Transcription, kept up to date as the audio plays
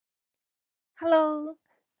Hello,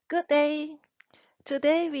 good day.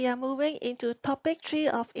 Today we are moving into topic 3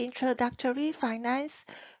 of Introductory Finance,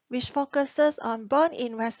 which focuses on bond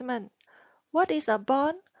investment. What is a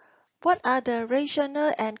bond? What are the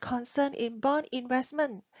rationale and concern in bond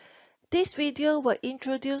investment? This video will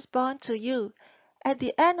introduce bond to you. At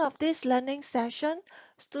the end of this learning session,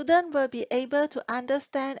 students will be able to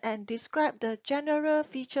understand and describe the general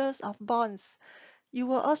features of bonds. You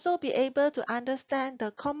will also be able to understand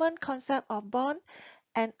the common concept of bond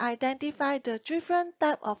and identify the different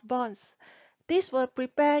types of bonds. This will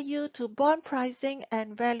prepare you to bond pricing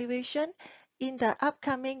and valuation in the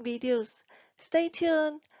upcoming videos. Stay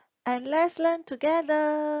tuned and let's learn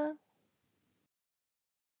together.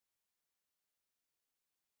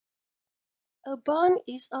 A bond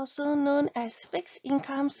is also known as fixed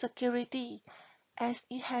income security, as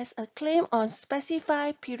it has a claim on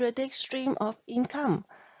specified periodic stream of income.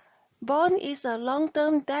 Bond is a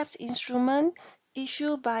long-term debt instrument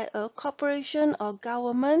issued by a corporation or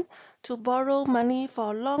government to borrow money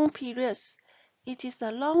for long periods. It is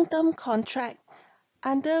a long-term contract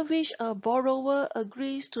under which a borrower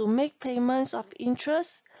agrees to make payments of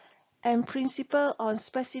interest and principal on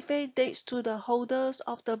specific dates to the holders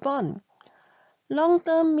of the bond.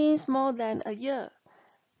 Long-term means more than a year.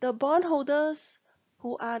 The bondholders,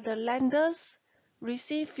 who are the lenders,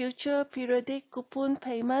 receive future periodic coupon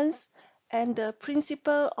payments and the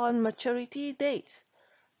principal on maturity date.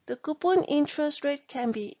 The coupon interest rate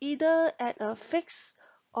can be either at a fixed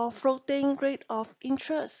or floating rate of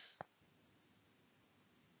interest.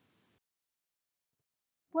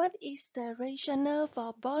 What is the rationale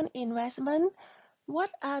for bond investment? What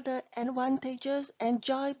are the advantages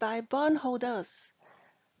enjoyed by bondholders?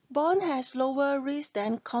 Bond has lower risk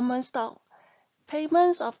than common stock.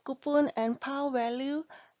 Payments of coupon and par value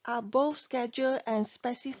are both scheduled and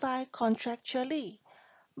specified contractually.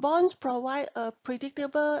 Bonds provide a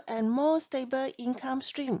predictable and more stable income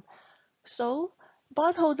stream, so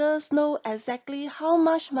bondholders know exactly how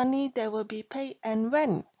much money they will be paid and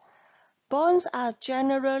when. Bonds are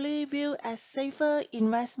generally viewed as safer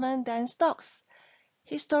investment than stocks.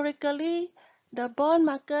 Historically, the bond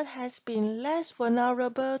market has been less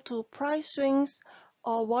vulnerable to price swings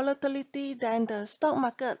or volatility than the stock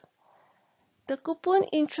market. The coupon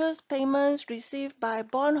interest payments received by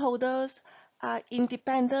bondholders are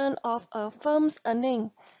independent of a firm's earnings.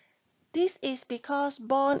 This is because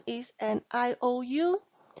bond is an IOU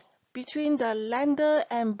between the lender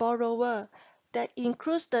and borrower that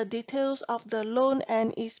includes the details of the loan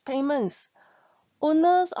and its payments.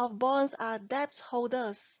 Owners of bonds are debt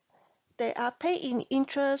holders. They are paid in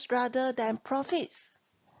interest rather than profits.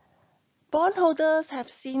 Bondholders have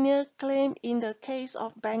senior claim in the case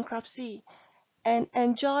of bankruptcy and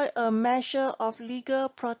enjoy a measure of legal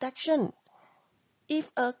protection. If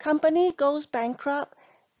a company goes bankrupt,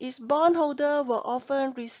 its bondholder will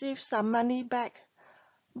often receive some money back.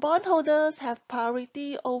 Bondholders have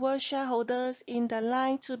priority over shareholders in the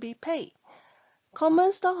line to be paid.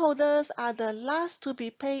 Common stockholders are the last to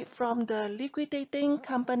be paid from the liquidating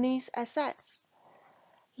company's assets.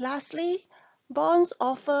 Lastly, bonds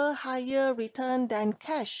offer higher return than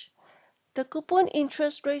cash. The coupon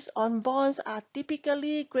interest rates on bonds are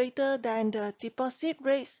typically greater than the deposit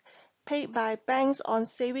rates paid by banks on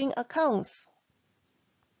saving accounts.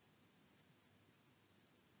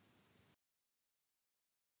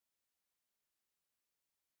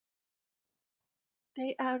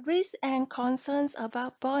 There are risks and concerns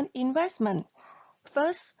about bond investment.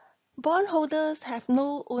 First, bondholders have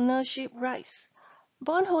no ownership rights.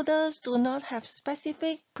 Bondholders do not have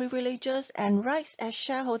specific privileges and rights as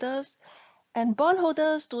shareholders, and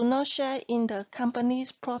bondholders do not share in the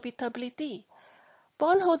company's profitability.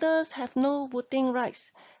 Bondholders have no voting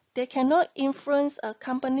rights. They cannot influence a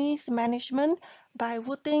company's management by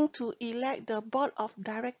voting to elect the board of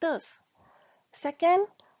directors. Second,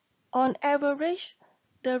 on average,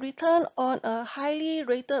 the return on a highly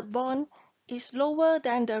rated bond is lower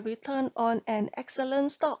than the return on an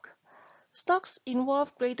excellent stock. Stocks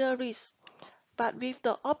involve greater risk, but with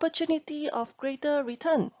the opportunity of greater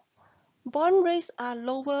return. Bond rates are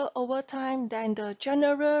lower over time than the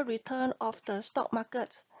general return of the stock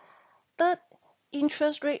market. Third,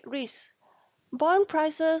 interest rate risk. Bond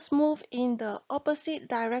prices move in the opposite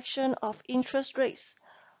direction of interest rates.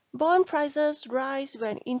 Bond prices rise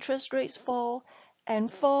when interest rates fall and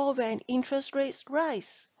fall when interest rates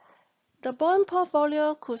rise. The bond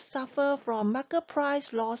portfolio could suffer from market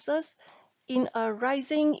price losses in a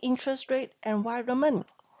rising interest rate environment.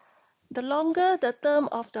 The longer the term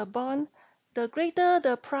of the bond, the greater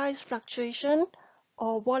the price fluctuation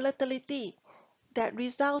or volatility that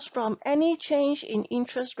results from any change in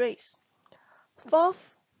interest rates.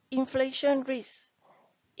 Fourth, inflation risk.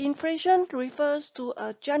 Inflation refers to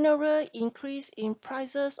a general increase in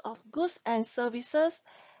prices of goods and services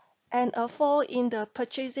and a fall in the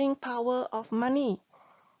purchasing power of money.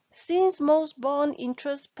 Since most bond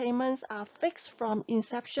interest payments are fixed from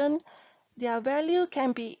inception, their value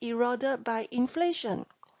can be eroded by inflation.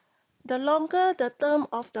 The longer the term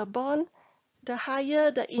of the bond, the higher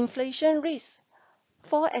the inflation risk.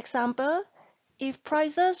 For example, if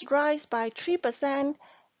prices rise by 3%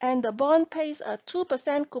 and the bond pays a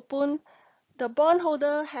 2% coupon, the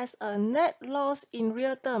bondholder has a net loss in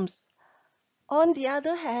real terms. On the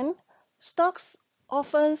other hand, stocks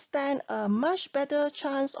often stand a much better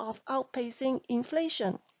chance of outpacing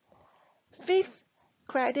inflation. Fifth,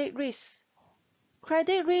 credit risk.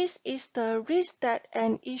 Credit risk is the risk that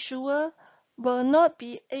an issuer will not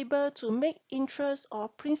be able to make interest or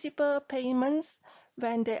principal payments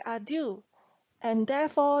when they are due, and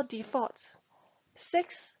therefore default.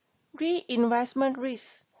 Six, reinvestment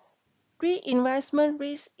risk. Reinvestment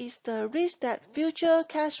risk is the risk that future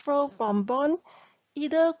cash flow from bond,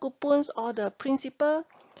 either coupons or the principal,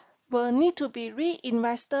 will need to be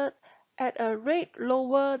reinvested at a rate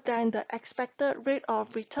lower than the expected rate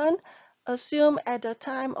of return assumed at the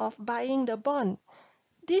time of buying the bond.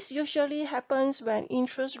 This usually happens when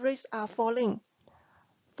interest rates are falling.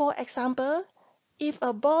 For example, if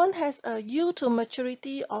a bond has a yield to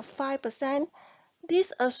maturity of 5%,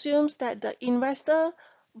 this assumes that the investor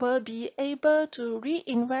will be able to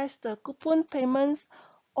reinvest the coupon payments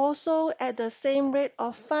also at the same rate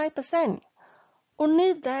of 5%.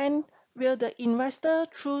 Only then will the investor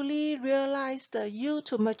truly realize the yield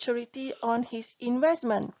to maturity on his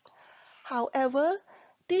investment. However,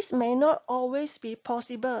 this may not always be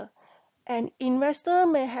possible. An investor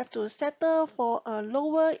may have to settle for a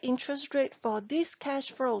lower interest rate for these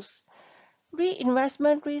cash flows.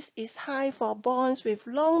 Reinvestment risk is high for bonds with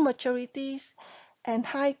long maturities and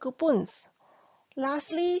high coupons.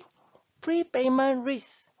 Lastly, prepayment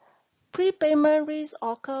risk. Prepayment risk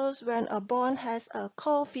occurs when a bond has a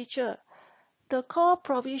call feature. The call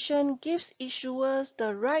provision gives issuers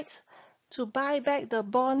the right to buy back the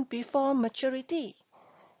bond before maturity.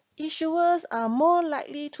 Issuers are more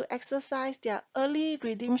likely to exercise their early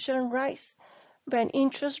redemption rights when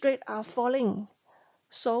interest rates are falling.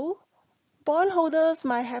 So, bondholders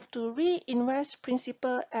might have to reinvest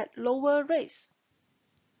principal at lower rates.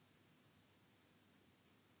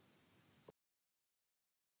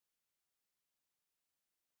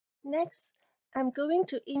 Next, I'm going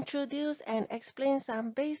to introduce and explain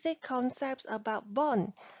some basic concepts about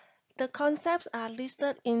bond. The concepts are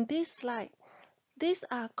listed in this slide. These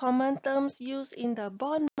are common terms used in the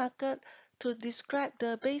bond market to describe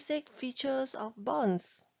the basic features of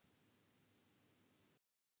bonds.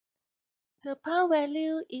 The par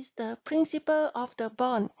value is the principal of the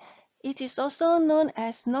bond. It is also known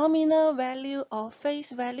as nominal value or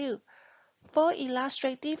face value. For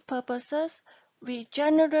illustrative purposes, we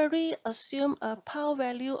generally assume a par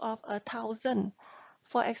value of 1,000.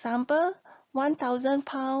 For example, 1,000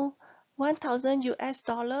 pound, 1,000 US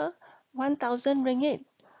dollar, 1,000 ringgit.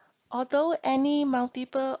 Although any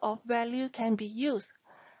multiple of value can be used,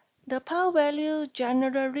 the par value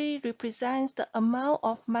generally represents the amount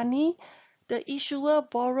of money the issuer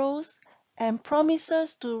borrows and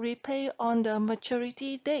promises to repay on the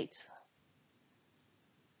maturity date.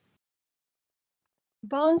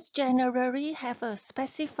 Bonds generally have a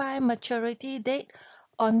specified maturity date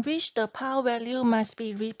on which the par value must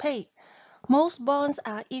be repaid. Most bonds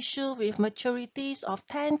are issued with maturities of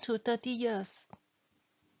 10 to 30 years.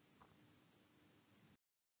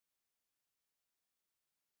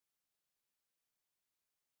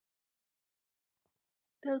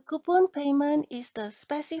 The coupon payment is the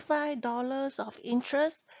specified dollars of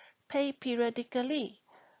interest paid periodically.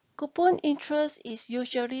 Coupon interest is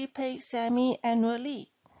usually paid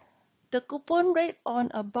semi-annually. The coupon rate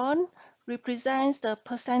on a bond represents the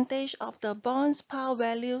percentage of the bond's par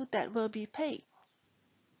value that will be paid.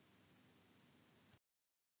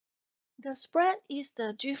 The spread is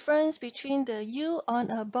the difference between the yield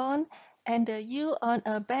on a bond and the yield on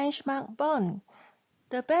a benchmark bond.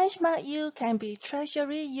 The benchmark yield can be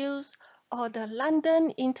Treasury yields or the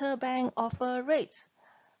London Interbank Offer Rate.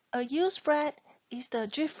 A yield spread is the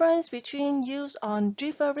difference between yields on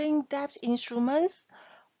differing debt instruments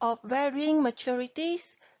of varying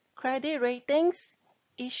maturities, credit ratings,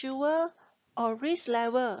 issuer, or risk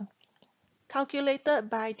level, calculated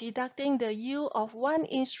by deducting the yield of one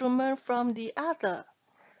instrument from the other.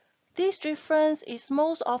 This difference is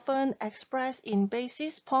most often expressed in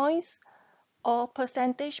basis points or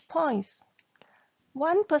percentage points.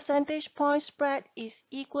 1 percentage point spread is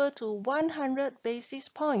equal to 100 basis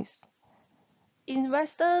points.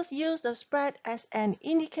 Investors use the spread as an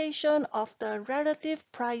indication of the relative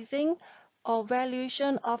pricing or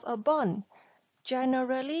valuation of a bond.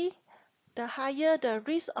 Generally, the higher the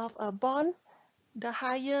risk of a bond, the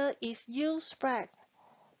higher its yield spread.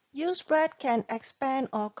 Yield spread can expand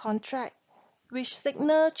or contract, which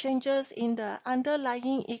signal changes in the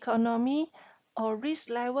underlying economy or risk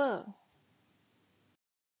level.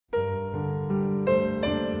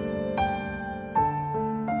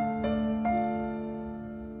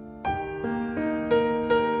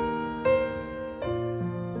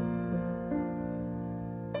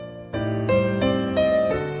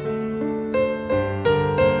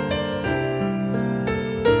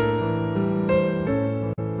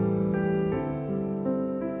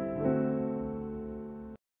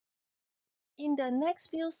 In the next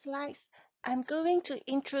few slides, I'm going to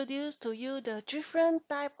introduce to you the different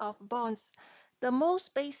types of bonds. The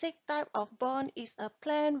most basic type of bond is a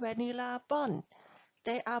plain vanilla bond.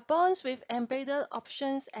 They are bonds with embedded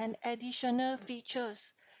options and additional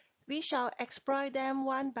features. We shall explore them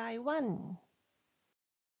one by one.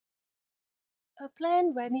 A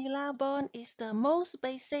plain vanilla bond is the most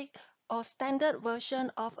basic or standard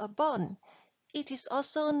version of a bond. It is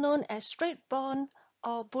also known as straight bond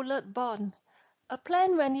or bullet bond. A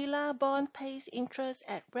plain vanilla bond pays interest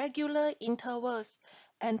at regular intervals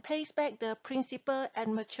and pays back the principal at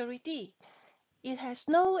maturity. It has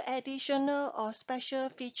no additional or special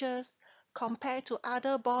features compared to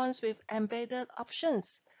other bonds with embedded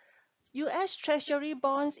options. U.S. Treasury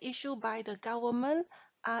bonds issued by the government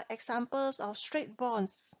are examples of straight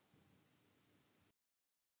bonds.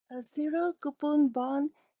 A zero-coupon bond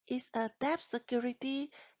is a debt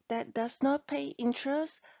security that does not pay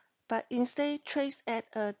interest but instead trades at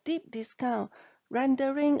a deep discount,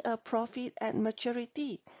 rendering a profit at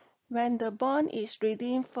maturity when the bond is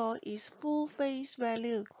redeemed for its full face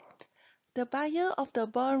value. The buyer of the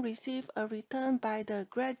bond receives a return by the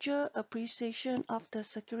gradual appreciation of the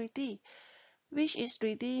security, which is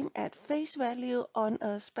redeemed at face value on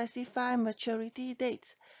a specified maturity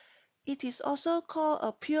date. It is also called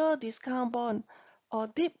a pure discount bond or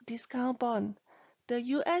deep discount bond. The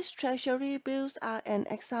U.S. Treasury bills are an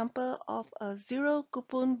example of a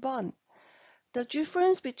zero-coupon bond. The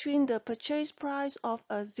difference between the purchase price of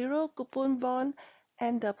a zero-coupon bond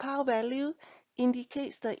and the par value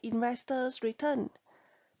indicates the investor's return.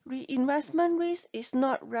 Reinvestment risk is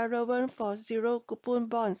not relevant for zero-coupon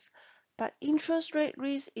bonds, but interest rate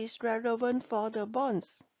risk is relevant for the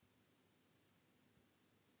bonds.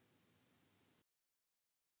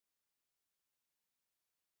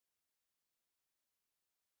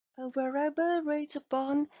 A variable rate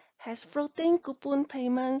bond has floating coupon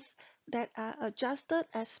payments that are adjusted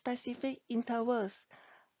at specific intervals.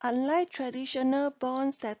 Unlike traditional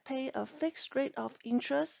bonds that pay a fixed rate of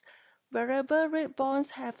interest, variable rate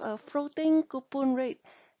bonds have a floating coupon rate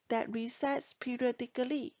that resets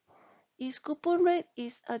periodically. Its coupon rate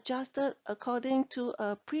is adjusted according to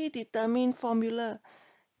a predetermined formula.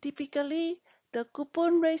 Typically, the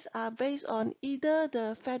coupon rates are based on either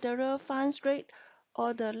the federal funds rate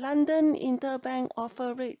or the London Interbank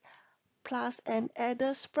Offer Rate, plus an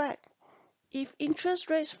added spread. If interest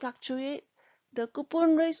rates fluctuate, the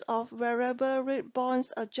coupon rates of variable rate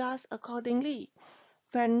bonds adjust accordingly.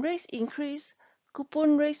 When rates increase,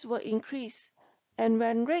 coupon rates will increase, and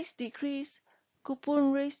when rates decrease,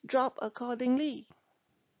 coupon rates drop accordingly.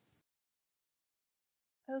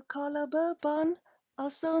 A callable bond,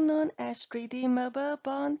 also known as redeemable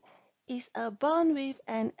bond, is a bond with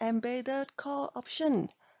an embedded call option.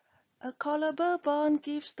 A callable bond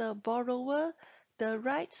gives the borrower the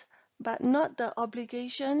right, but not the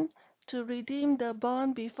obligation, to redeem the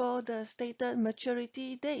bond before the stated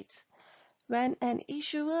maturity date. When an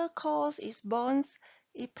issuer calls its bonds,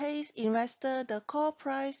 it pays investor the call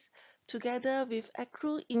price together with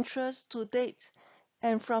accrued interest to date,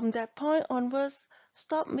 and from that point onwards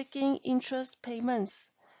stop making interest payments.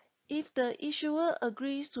 If the issuer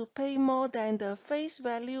agrees to pay more than the face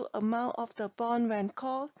value amount of the bond when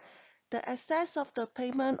called, the excess of the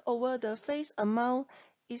payment over the face amount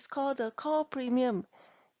is called the call premium.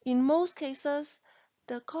 In most cases,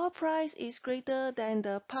 the call price is greater than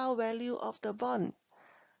the par value of the bond.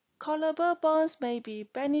 Callable bonds may be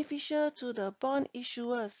beneficial to the bond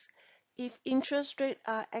issuers if interest rates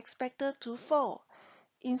are expected to fall.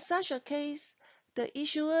 In such a case, the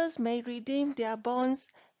issuers may redeem their bonds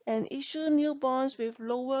and issue new bonds with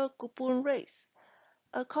lower coupon rates.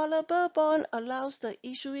 A callable bond allows the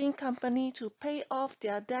issuing company to pay off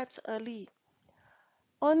their debts early.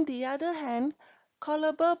 On the other hand,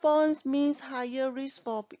 Callable bonds means higher risk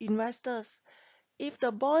for investors. If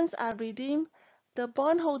the bonds are redeemed, the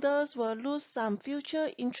bondholders will lose some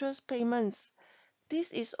future interest payments.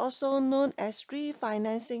 This is also known as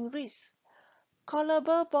refinancing risk.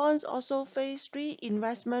 Callable bonds also face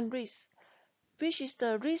reinvestment risk, which is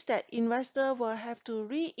the risk that investors will have to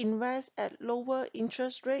reinvest at lower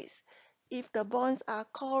interest rates if the bonds are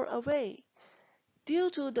called away. Due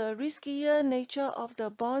to the riskier nature of the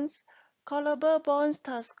bonds, callable bonds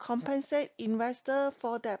thus compensate investors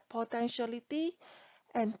for that potentiality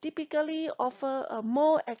and typically offer a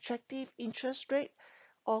more attractive interest rate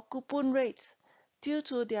or coupon rate due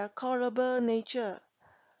to their callable nature.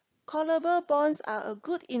 Callable bonds are a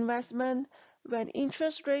good investment when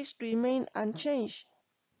interest rates remain unchanged.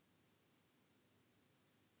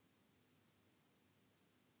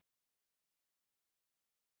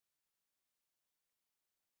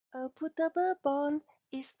 A puttable bond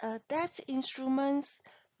is a debt instrument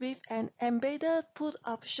with an embedded put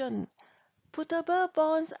option. Puttable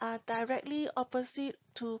bonds are directly opposite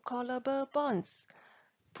to callable bonds.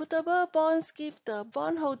 Puttable bonds give the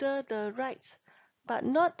bondholder the right, but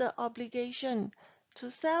not the obligation,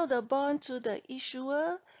 to sell the bond to the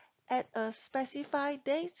issuer at a specified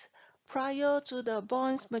date prior to the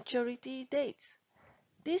bond's maturity date.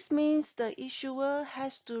 This means the issuer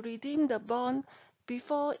has to redeem the bond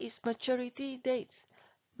before its maturity date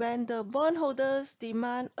when the bondholders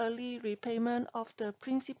demand early repayment of the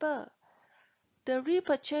principal. The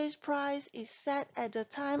repurchase price is set at the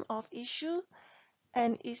time of issue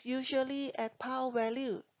and is usually at par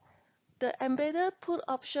value. The embedded put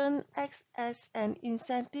option acts as an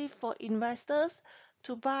incentive for investors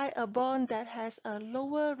to buy a bond that has a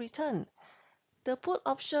lower return. The put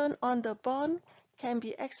option on the bond can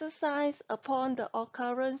be exercised upon the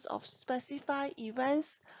occurrence of specified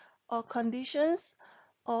events or conditions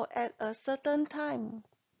or at a certain time.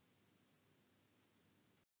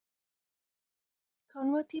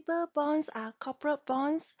 Convertible bonds are corporate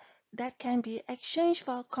bonds that can be exchanged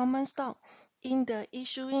for common stock in the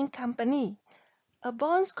issuing company. A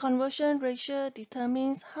bond's conversion ratio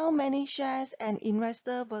determines how many shares an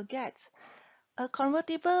investor will get. A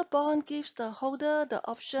convertible bond gives the holder the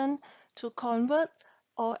option to convert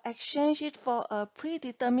or exchange it for a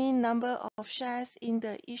predetermined number of shares in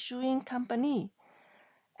the issuing company.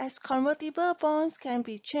 As convertible bonds can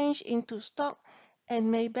be changed into stock and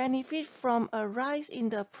may benefit from a rise in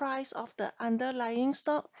the price of the underlying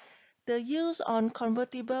stock, the yields on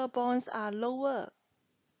convertible bonds are lower.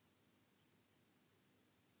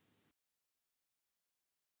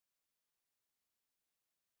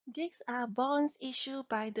 These are bonds issued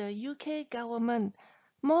by the UK government.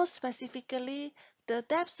 More specifically, the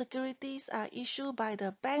debt securities are issued by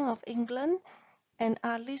the Bank of England and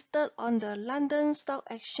are listed on the London Stock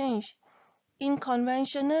Exchange. In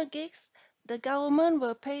conventional gigs, the government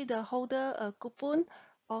will pay the holder a coupon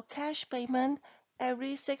or cash payment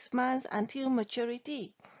every 6 months until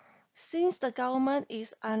maturity. Since the government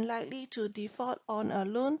is unlikely to default on a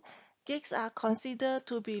loan, gigs are considered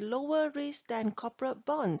to be lower risk than corporate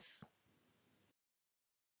bonds.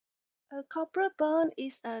 A corporate bond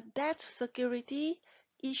is a debt security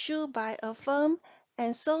issued by a firm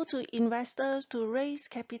and sold to investors to raise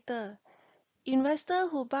capital. Investors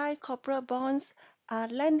who buy corporate bonds are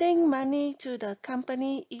lending money to the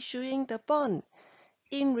company issuing the bond.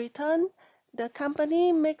 In return, the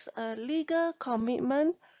company makes a legal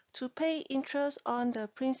commitment to pay interest on the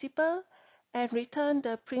principal and return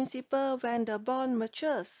the principal when the bond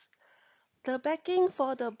matures. The backing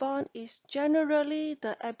for the bond is generally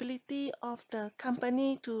the ability of the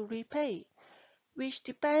company to repay, which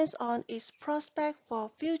depends on its prospect for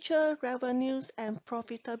future revenues and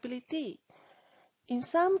profitability. In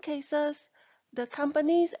some cases, the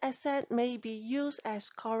company's asset may be used as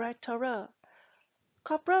collateral.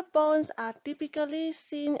 Corporate bonds are typically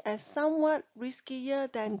seen as somewhat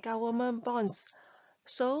riskier than government bonds,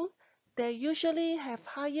 so they usually have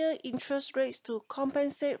higher interest rates to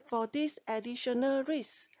compensate for this additional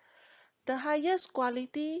risk. The highest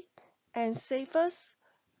quality and safest,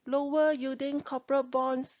 lower-yielding corporate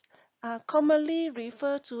bonds are commonly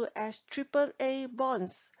referred to as AAA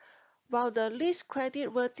bonds, while the least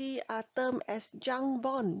creditworthy are termed as junk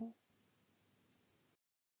bonds.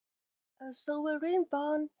 A sovereign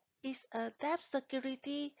bond is a debt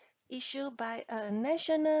security issued by a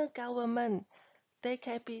national government. They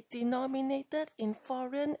can be denominated in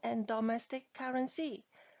foreign and domestic currency.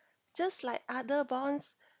 Just like other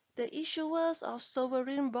bonds, the issuers of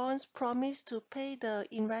sovereign bonds promise to pay the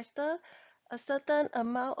investor a certain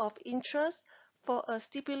amount of interest for a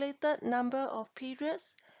stipulated number of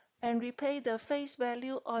periods and repay the face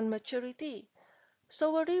value on maturity.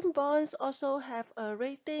 Sovereign bonds also have a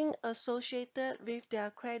rating associated with their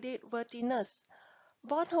creditworthiness.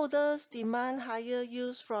 Bondholders demand higher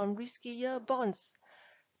yields from riskier bonds.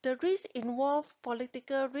 The risks involve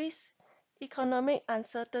political risk, economic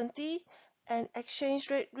uncertainty, and exchange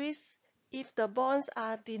rate risks if the bonds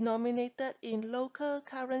are denominated in local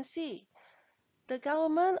currency. The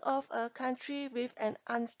government of a country with an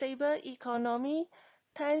unstable economy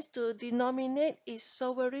tends to denominate its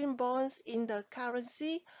sovereign bonds in the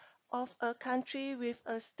currency of a country with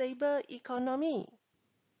a stable economy.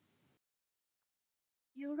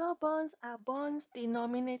 Eurobonds are bonds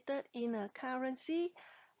denominated in a currency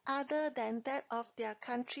other than that of their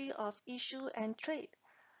country of issue and trade.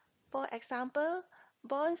 For example,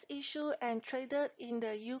 bonds issued and traded in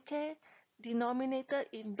the UK denominated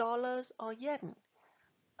in dollars or yen.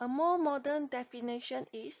 A more modern definition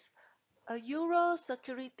is a euro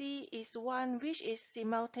security is one which is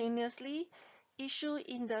simultaneously issued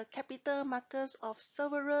in the capital markets of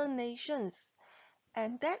several nations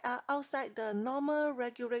and that are outside the normal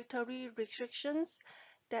regulatory restrictions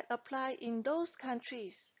that apply in those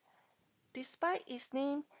countries. Despite its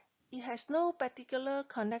name, it has no particular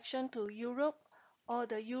connection to Europe or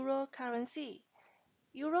the euro currency.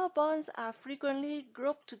 Eurobonds are frequently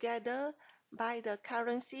grouped together by the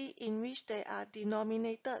currency in which they are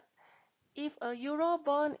denominated. If a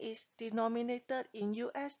Eurobond is denominated in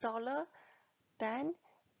US dollar, then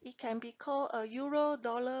it can be called a Euro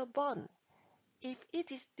dollar bond. If it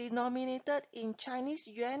is denominated in Chinese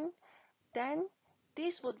yuan, then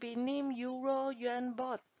this would be named Euro yuan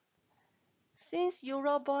bond. Since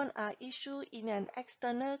Eurobonds are issued in an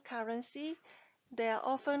external currency, they are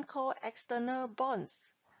often called external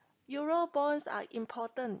bonds. Eurobonds are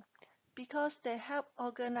important because they help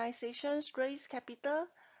organizations raise capital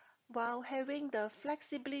while having the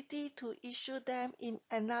flexibility to issue them in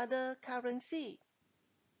another currency.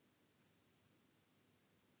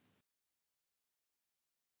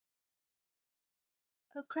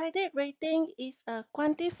 A credit rating is a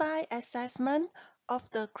quantified assessment of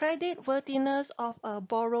the creditworthiness of a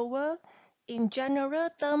borrower in general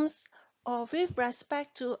terms or with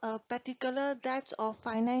respect to a particular debt or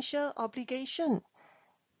financial obligation.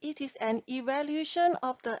 It is an evaluation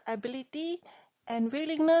of the ability and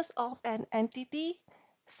willingness of an entity,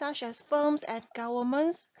 such as firms and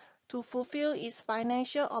governments, to fulfill its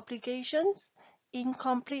financial obligations in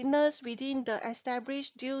completeness within the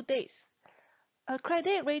established due dates. A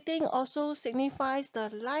credit rating also signifies the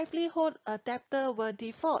likelihood a debtor will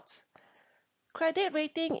default. Credit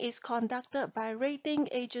rating is conducted by rating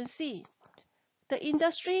agency. The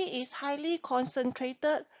industry is highly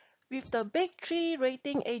concentrated with the big three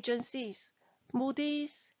rating agencies,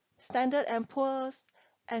 Moody's, Standard & Poor's,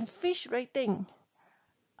 and Fitch Rating.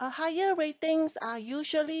 A higher ratings are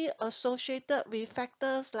usually associated with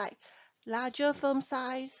factors like larger firm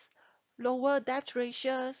size, lower debt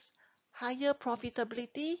ratios, higher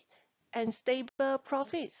profitability, and stable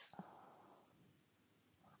profits.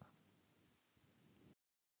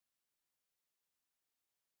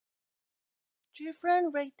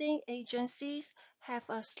 Different rating agencies have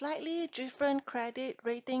a slightly different credit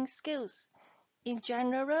rating scales. In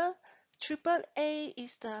general, AAA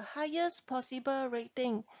is the highest possible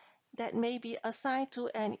rating that may be assigned to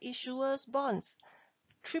an issuer's bonds.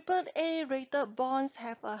 AAA-rated bonds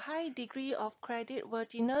have a high degree of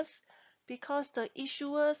creditworthiness because the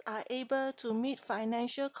issuers are able to meet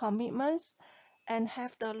financial commitments and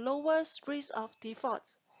have the lowest risk of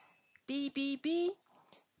default. BBB,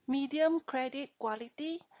 medium credit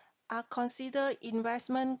quality, are considered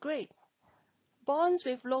investment grade. Bonds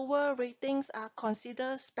with lower ratings are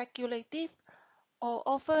considered speculative or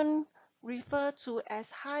often referred to as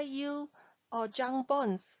high yield or junk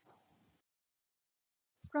bonds.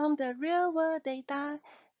 From the real-world data,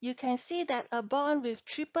 you can see that a bond with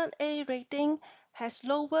AAA rating has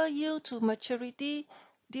lower yield to maturity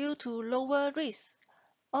due to lower risk.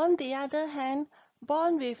 On the other hand,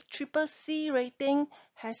 bond with CCC rating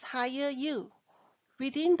has higher yield.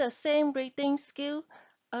 Within the same rating scale,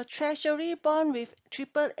 a treasury bond with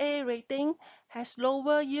AAA rating has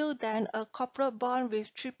lower yield than a corporate bond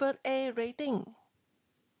with AAA rating.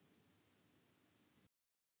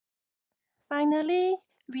 Finally,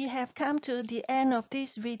 we have come to the end of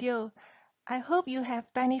this video. I hope you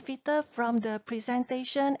have benefited from the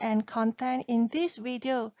presentation and content in this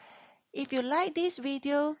video. If you like this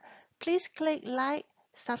video, please click like,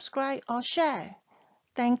 subscribe or share.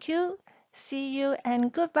 Thank you, see you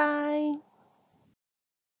and goodbye.